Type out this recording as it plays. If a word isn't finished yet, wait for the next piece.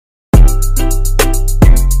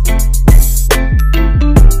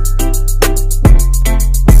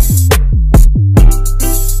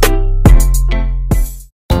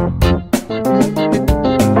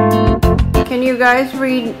guys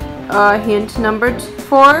read hint number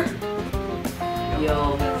 4?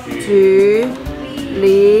 距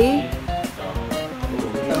离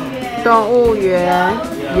动物园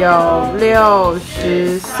有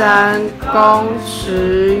63公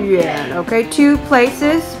尺远。Okay, 2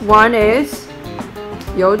 places. One is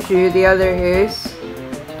邮局, the other is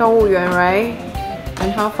动物园, right?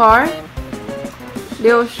 And how far?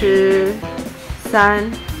 63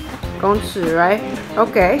公尺, right?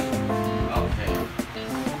 Okay.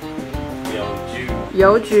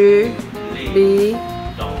 邮局离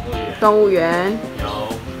动物园有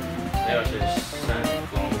63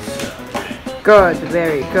公尺远。Good,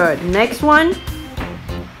 very good. Next one.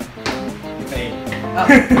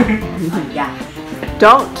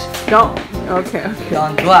 Don't. Okay.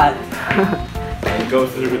 Don't what? Go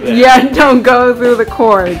through there. Yeah, don't go through the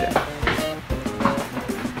cord.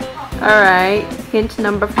 All right. Hint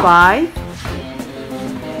number 5.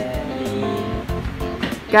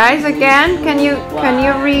 Guys, again, can you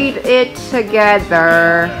read it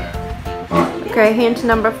together? Okay, hint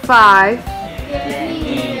number 5.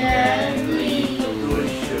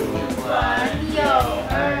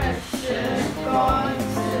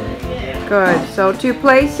 Good. So 2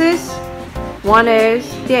 places. One is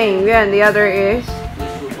电影院, the other is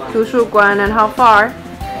图书馆. And how far?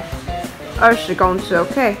 20公尺.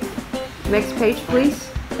 Okay. Next page, please.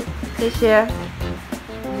 谢谢.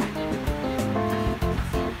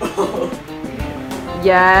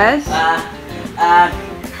 Yes.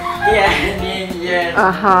 电影院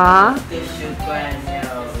Uh-huh. 图书馆有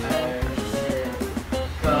20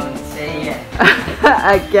公尺远。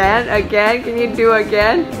Again, can you do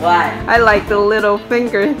again? Why? I like the little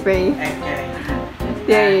finger thing. Okay.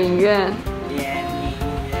 电影院. 电影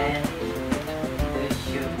院图书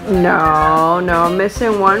馆 No,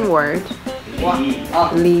 missing one word.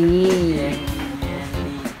 离. 电影院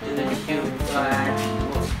图书馆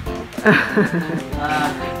20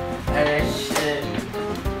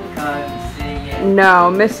公尺远。No,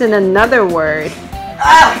 missing another word.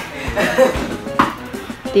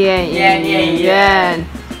 电影院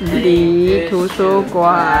离图书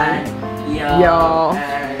馆有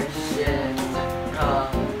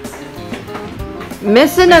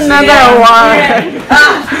missing another word.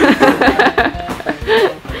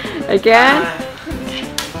 Again?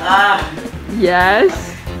 Yes.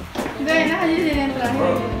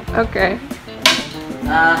 Okay.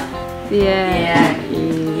 电影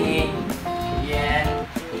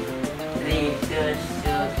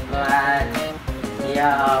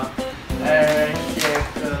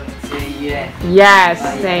Yes,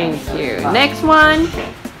 thank you. Next one.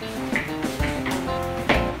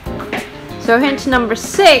 So hint number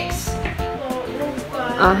 6.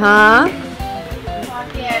 Uh-huh.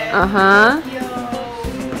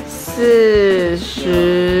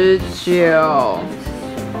 49.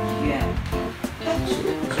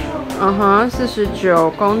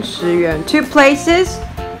 49公尺远. 2 places.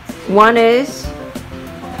 One is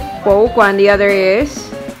博物馆, the other is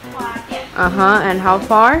and how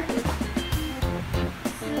far?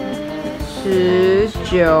 19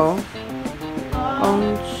公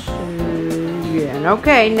尺远.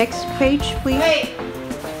 Okay, next page, please.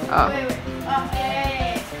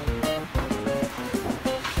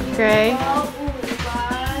 Okay.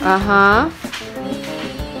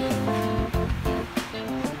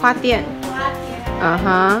 花店.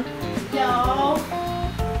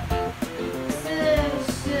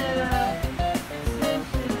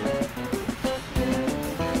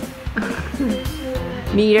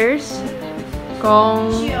 meters.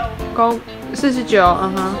 公 49.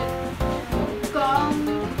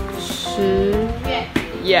 十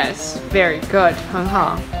Yes, very good. 很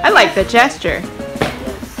好. I like the gesture.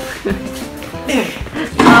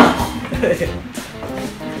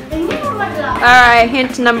 Alright,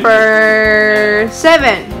 hint number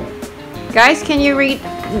 7. Guys, can you read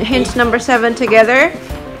hint number 7 together?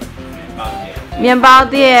 面包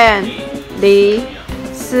店离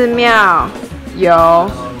寺庙有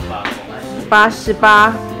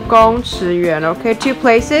88公尺远. Okay, 2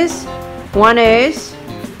 places. One is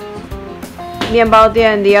面包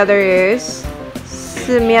店, the other is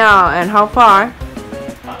寺庙. And how far?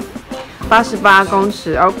 88公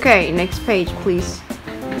尺. Okay, next page, please.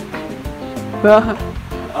 Oh.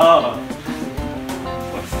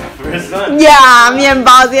 What's the first one? Yeah, 面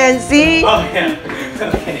包店. See? Oh, yeah.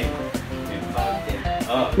 Okay.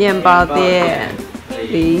 面包店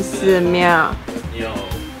离寺庙有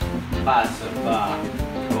88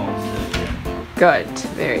公尺远. Good,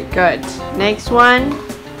 very good. Next one.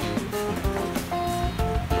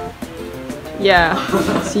 Yeah,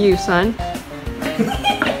 it's you, son.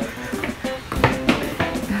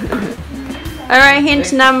 Alright,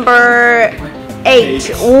 hint number 8.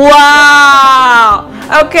 Wow!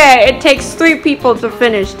 Okay, it takes 3 people to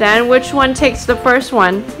finish then. Which one takes the first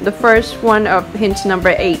one? The first one of hint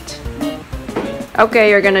number 8. Okay,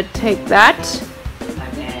 you're gonna take that.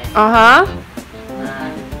 Okay. Uh-huh.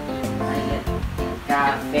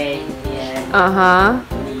 Cà phê điện. Uh-huh.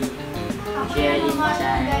 捷运站。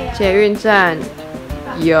捷运站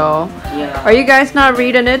有. Are you guys not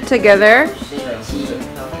reading it together?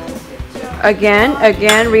 Again,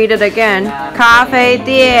 read it again. 咖啡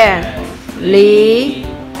店离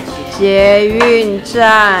捷运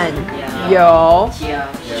站有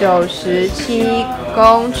97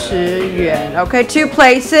公尺远. Okay, 2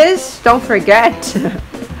 places. Don't forget.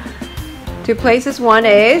 2 places. One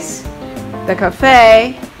is the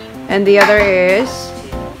cafe, and the other is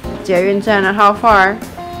捷运站. And how far?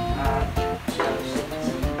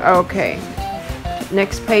 Okay.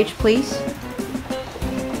 Next page, please.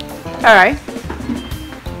 All right.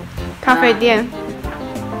 咖啡店.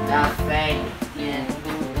 咖啡店。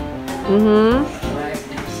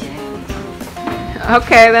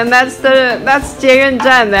 Okay, then that's 捷运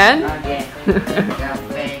站 then. Okay. 咖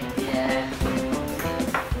啡店。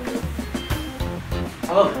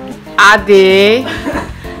Oh. Adi.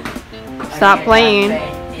 Stop playing. 咖啡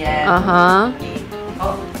店。 Uh-huh.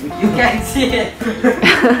 Oh, you can't see it.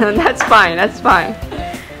 That's fine. That's fine.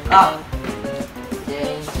 Oh. 捷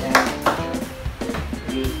运站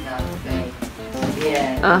离咖啡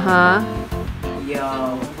店 Uh-huh. 有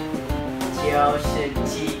97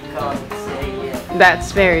公尺远。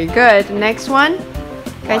 That's very good. Next one.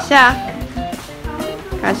 看下.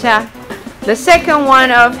 The second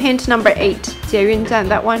one of hint number 8. 捷运站,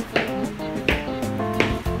 that one.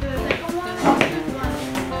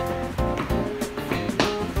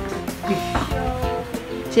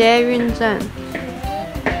捷运站.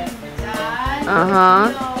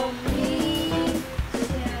 Uh-huh.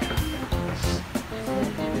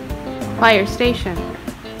 Fire station.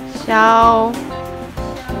 消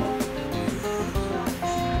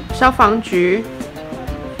防局.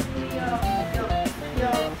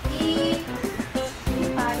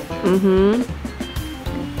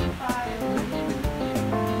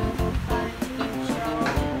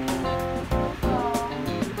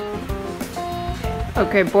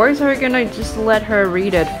 Okay, boys are gonna just let her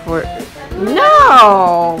read it for.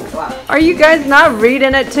 No! Are you guys not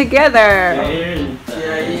reading it together?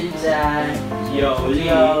 捷运站有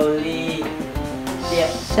力。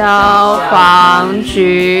消防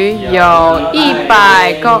局有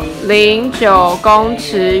109公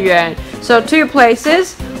尺远. So 2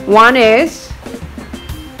 places. One is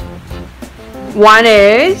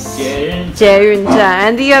捷运站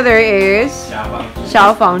and the other is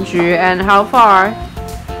消防局. And how far?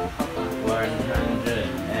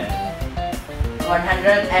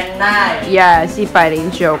 109. Yes,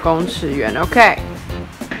 109公尺远. Okay.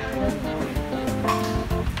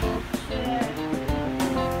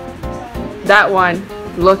 That one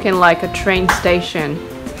looking like a train station.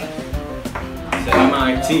 So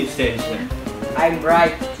MIT station. I'm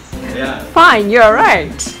right. Yeah. Fine, you're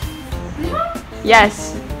right.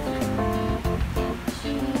 Yes.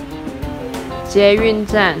 捷运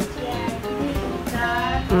站.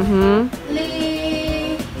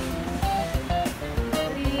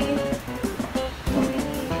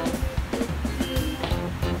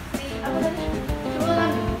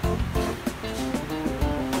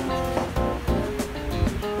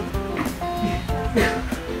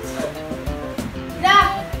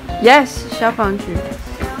 Yes, 消防局.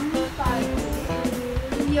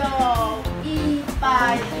 有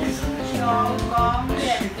119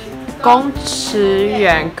公尺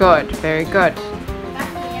远. Good, very good.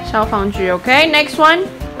 消防局. Okay, next one.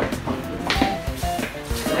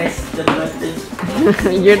 Press the button.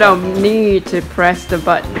 You don't need to press the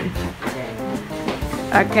button.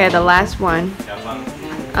 Okay, the last one.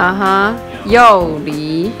 Uh-huh. 有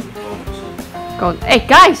离公. Hey,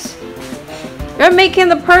 guys! You're making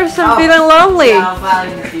the person feeling lonely. 消防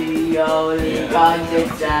局有离公车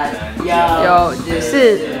站有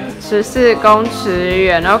14公尺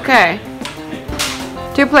远. Okay.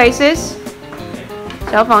 2 places.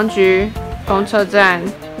 消防局公车站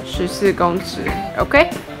14公尺. Okay.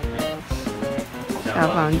 消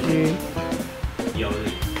防局有理。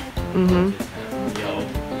有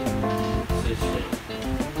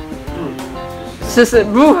40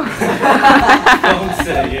步.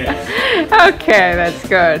 Okay, that's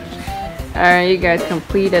good. Alright, you guys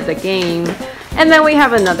completed the game. And then we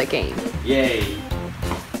have another game. Yay.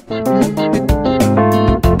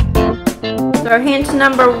 So hint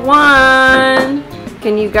number 1.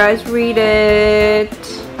 Can you guys read it?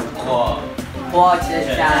 火车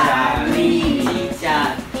站离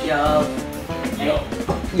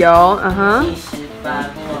有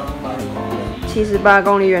78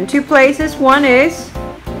公里远 Two places. One is.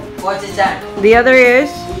 火车站。 The other is.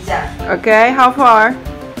 机站。 Okay, how far?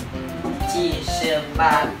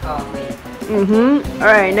 78公里。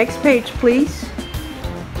Alright, next page, please.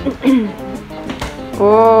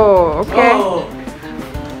 Oh, okay. 78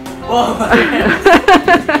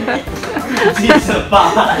公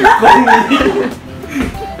里。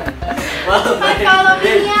太高了，明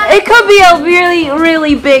天。 It could be a really,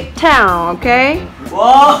 really big town, okay?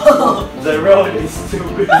 Whoa! The road is too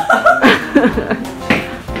big.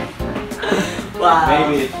 Wow.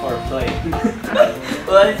 Maybe it's for play.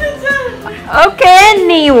 火车站。 Okay,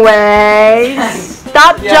 anyway.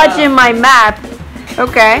 Stop judging my map.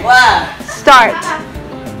 Okay, 哇！ start.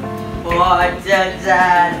 火车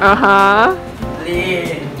站 Uh-huh. 离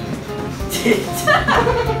机站。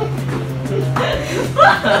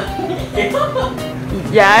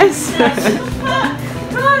 Yes.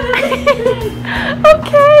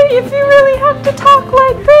 Okay, if you really have to talk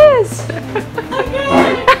like this.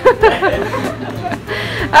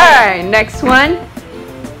 Alright, next one.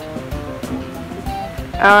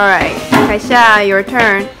 Alright, Kaisha, your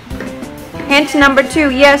turn. Hint number 2.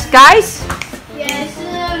 Yes, guys? 也是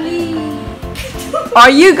你。 Are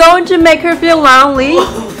you going to make her feel lonely?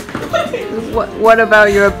 What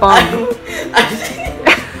about your bum?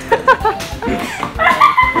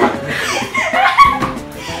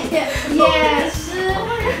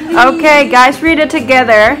 Okay, guys, read it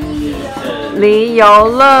together. 离游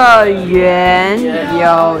乐园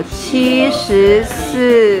有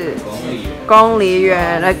74公里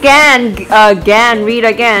远 Again, read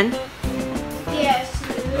again.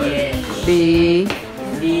 离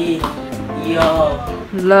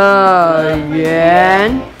乐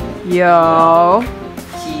园有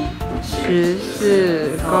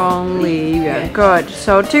14公里远 Good.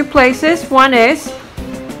 So 2 places. One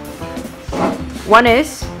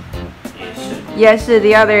is. Yes,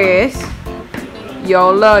 the other is.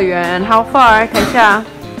 游乐园 How far? 看一下。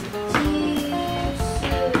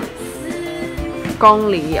公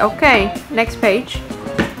里 Okay, next page.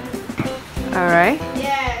 Alright.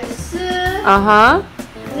 也是 Uh-huh.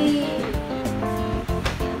 你。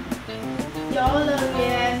游乐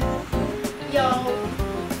园有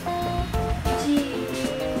74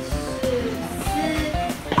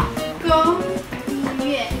公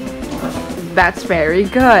里远。 That's very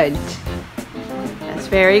good. That's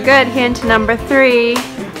very good. Hint number 3.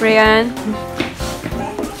 Ryan.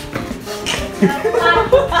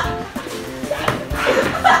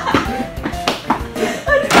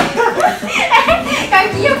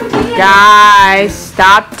 Guys,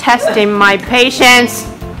 stop testing my patience.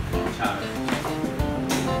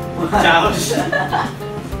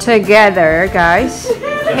 Together, guys.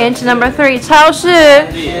 Hint number 3. 超市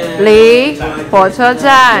离火车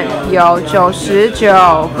站有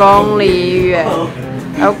99公里远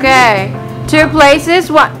Okay. 2 places.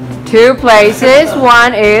 Two places.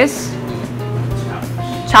 One is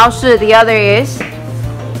超市 The other is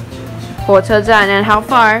火车站 And how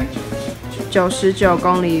far? 99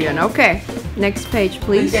公里远 Okay. Next page,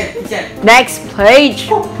 please. Next page,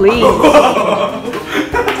 please.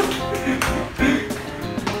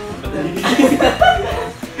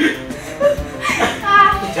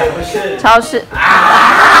 超市。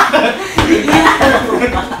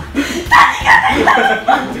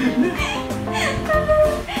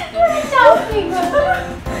笑死了！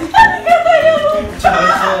超市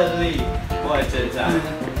离火车站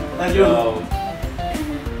有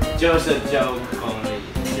99公里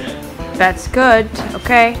远。 That's good.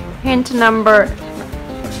 Okay. Hint number.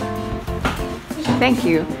 Thank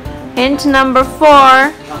you. Hint number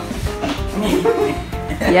 4.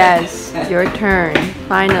 Yes, your turn.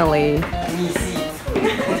 Finally.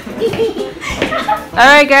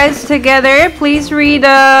 Alright, guys, together, please read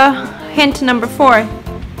hint number 4.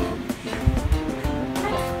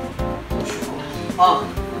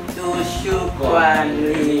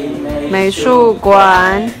 美术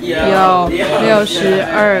馆有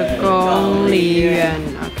62公里远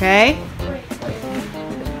Okay.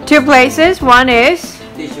 2 places. One is.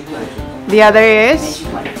 The other is.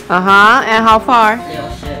 And how far?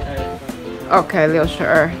 Okay,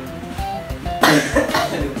 62.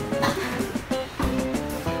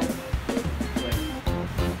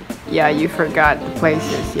 Yeah, you forgot the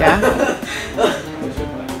places, yeah?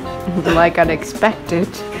 Like unexpected.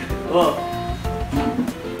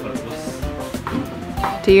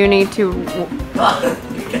 Do you need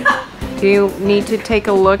to take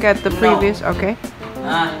a look at the previous? Okay.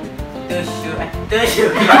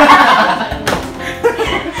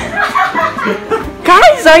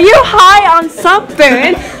 Guys, So you high on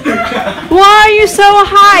something? Why are you so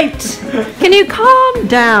hyped? Can you calm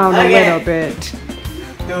down a little bit?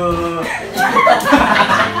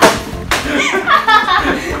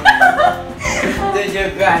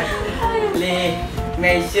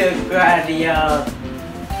 Make sure cardio.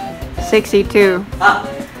 62.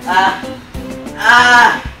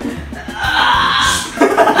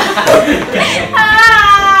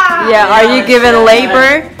 Yeah, are you giving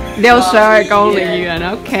labor? 62公里远.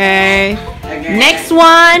 Okay. Next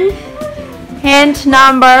one. Hint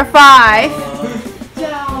number 5. 有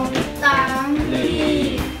当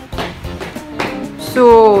地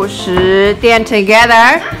素食店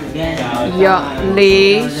together. 有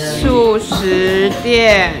离素食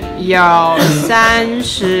店有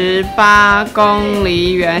38公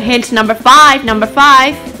里远. Hint number 5. Number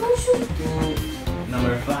 5.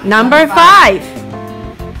 Number 5.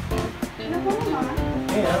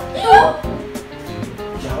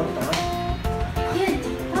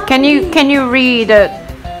 Can you read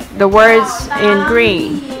the words in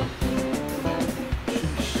green?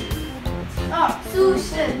 哦，素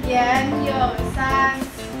食店有38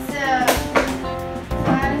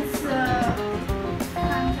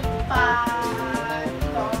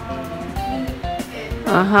公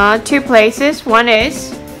里。 Two places. One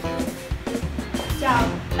is. 角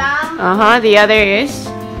当 The other is. 素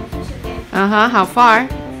食店 How far?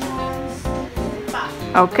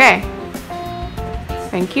 38。 Okay.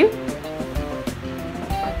 Thank you.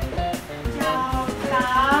 角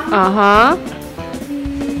当离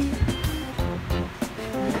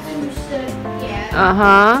素食店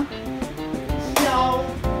有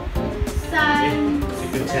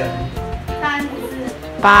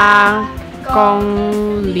8公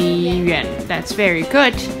里远. That's very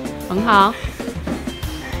good. 很好.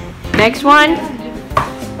 Next one.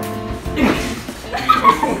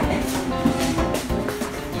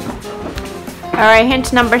 Alright,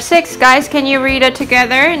 hint number 6. Guys, can you read it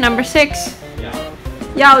together? Number 6.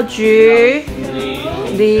 药局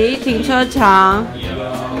离停车场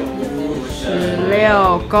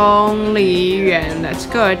16公里远. That's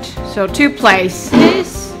good. So 2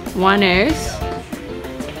 places. One is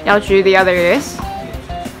药局, the other is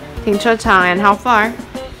停车场. And how far?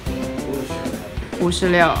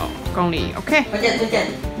 56公里. Okay.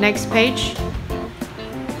 Next page.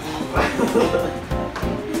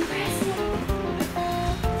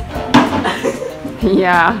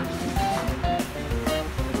 Yeah.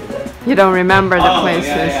 You don't remember the places.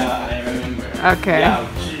 Yeah, I remember. Okay.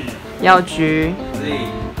 药局.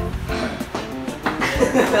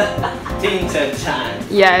 停车场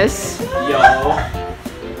Yes. 有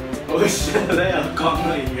56公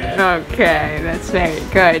里远。 Okay, that's very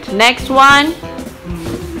good. Next one.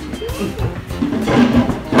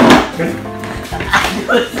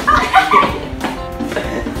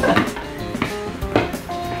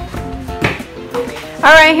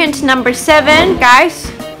 Alright, hint number 7, guys.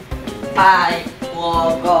 百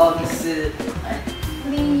货公司。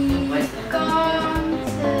离公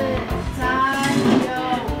司站有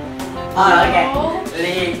OK。离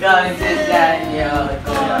公司站有公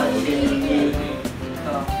里。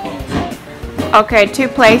 Okay, 2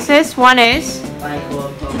 places. One is, 百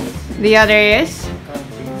货公司 the other is, 公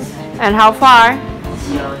司 and how far?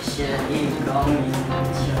 91公里。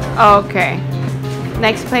 Okay.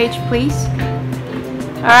 Next page, please.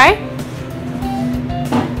 Alright.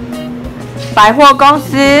 百货公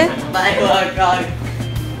司. 百货公司。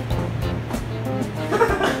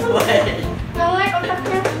喂。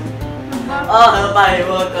和百货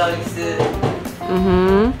公司。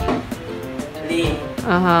离。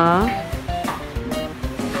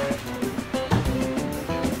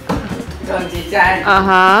公司站。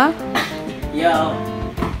有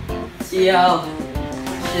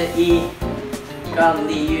91公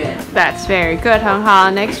里远。 That's very good, 很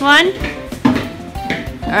好. Next one.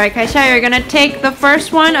 Alright, Kaisha, you're gonna take the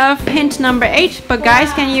first one of hint number 8, but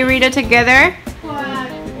guys, can you read it together?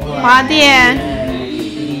 花店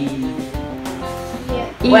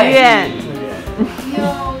医院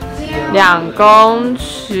2公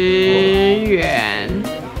尺远.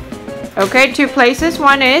 Okay, 2 places.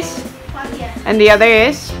 One is, and the other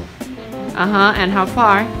is. And how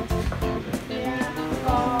far?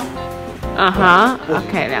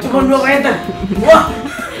 Okay, 2公尺.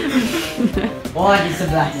 哇，di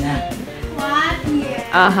sebelah sana. 花店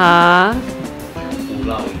鼓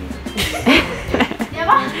浪屿。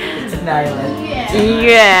真的有人。医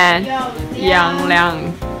院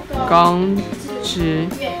2公尺.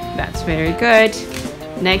 That's very good.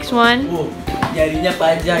 Next one. Jarinya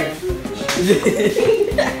panjang.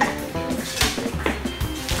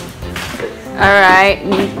 Alright,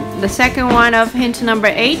 the second one of hint number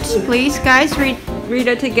 8. Please, guys, read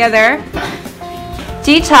it together.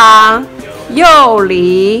 机场又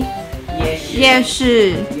离夜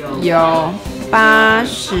市有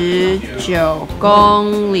89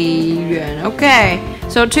公里远 Okay,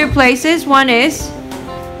 so 2 places. One is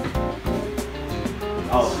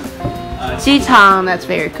机场 That's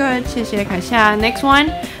very good. 谢谢凯夏 Next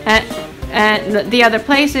one. And the other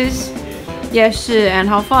place is 夜市 And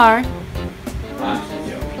how far?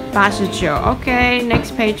 89 Okay,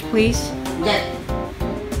 next page please.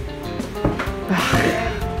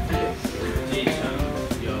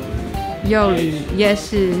 又离夜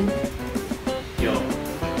市有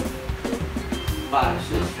89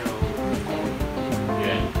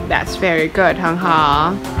元。 That's very good, 很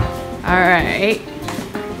好 Alright,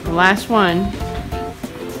 the last one.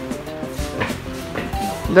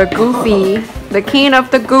 The Goofy, the king of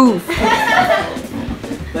the goof.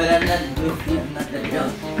 But I'm not goofy, I'm not the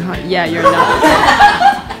joke. Yeah, you're not.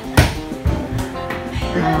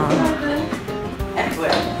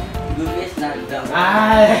 F-word. Goofy is not dumb.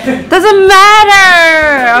 Doesn't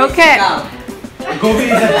matter. Okay. Goofy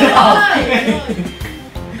is a dog.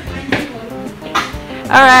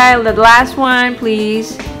 Alright, the last one,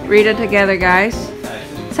 please. Read it together, guys.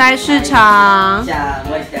 菜市场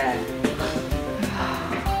What's that?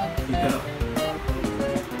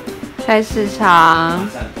 菜市场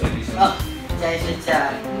Oh, 菜市场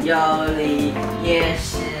有离夜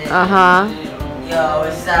市有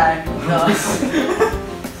3公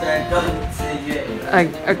尺远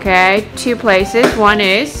Okay, 2 places. One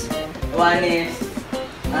is One is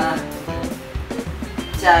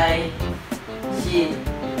在西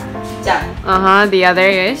站 The other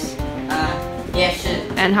is 夜市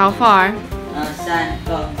And how far? 3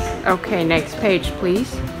公尺 Okay, next page, please.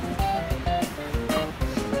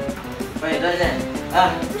 Wait, listen.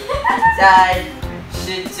 在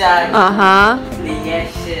市站离夜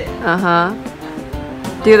市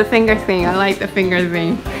Do the finger thing. I like the finger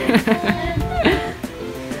thing.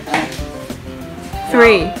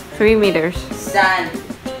 3 meters. 3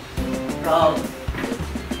公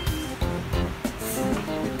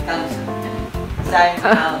3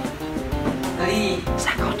离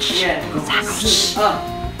3公尺远3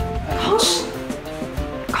公尺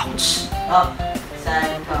公尺 3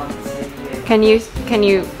公尺远 Can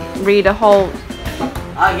you read a whole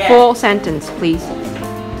Okay. full sentence, please?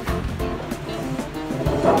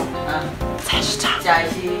 菜市场在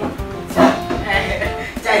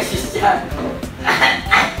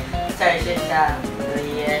市上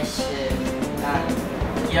离夜市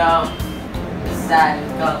有3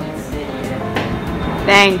公尺远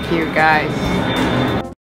Thank you, guys.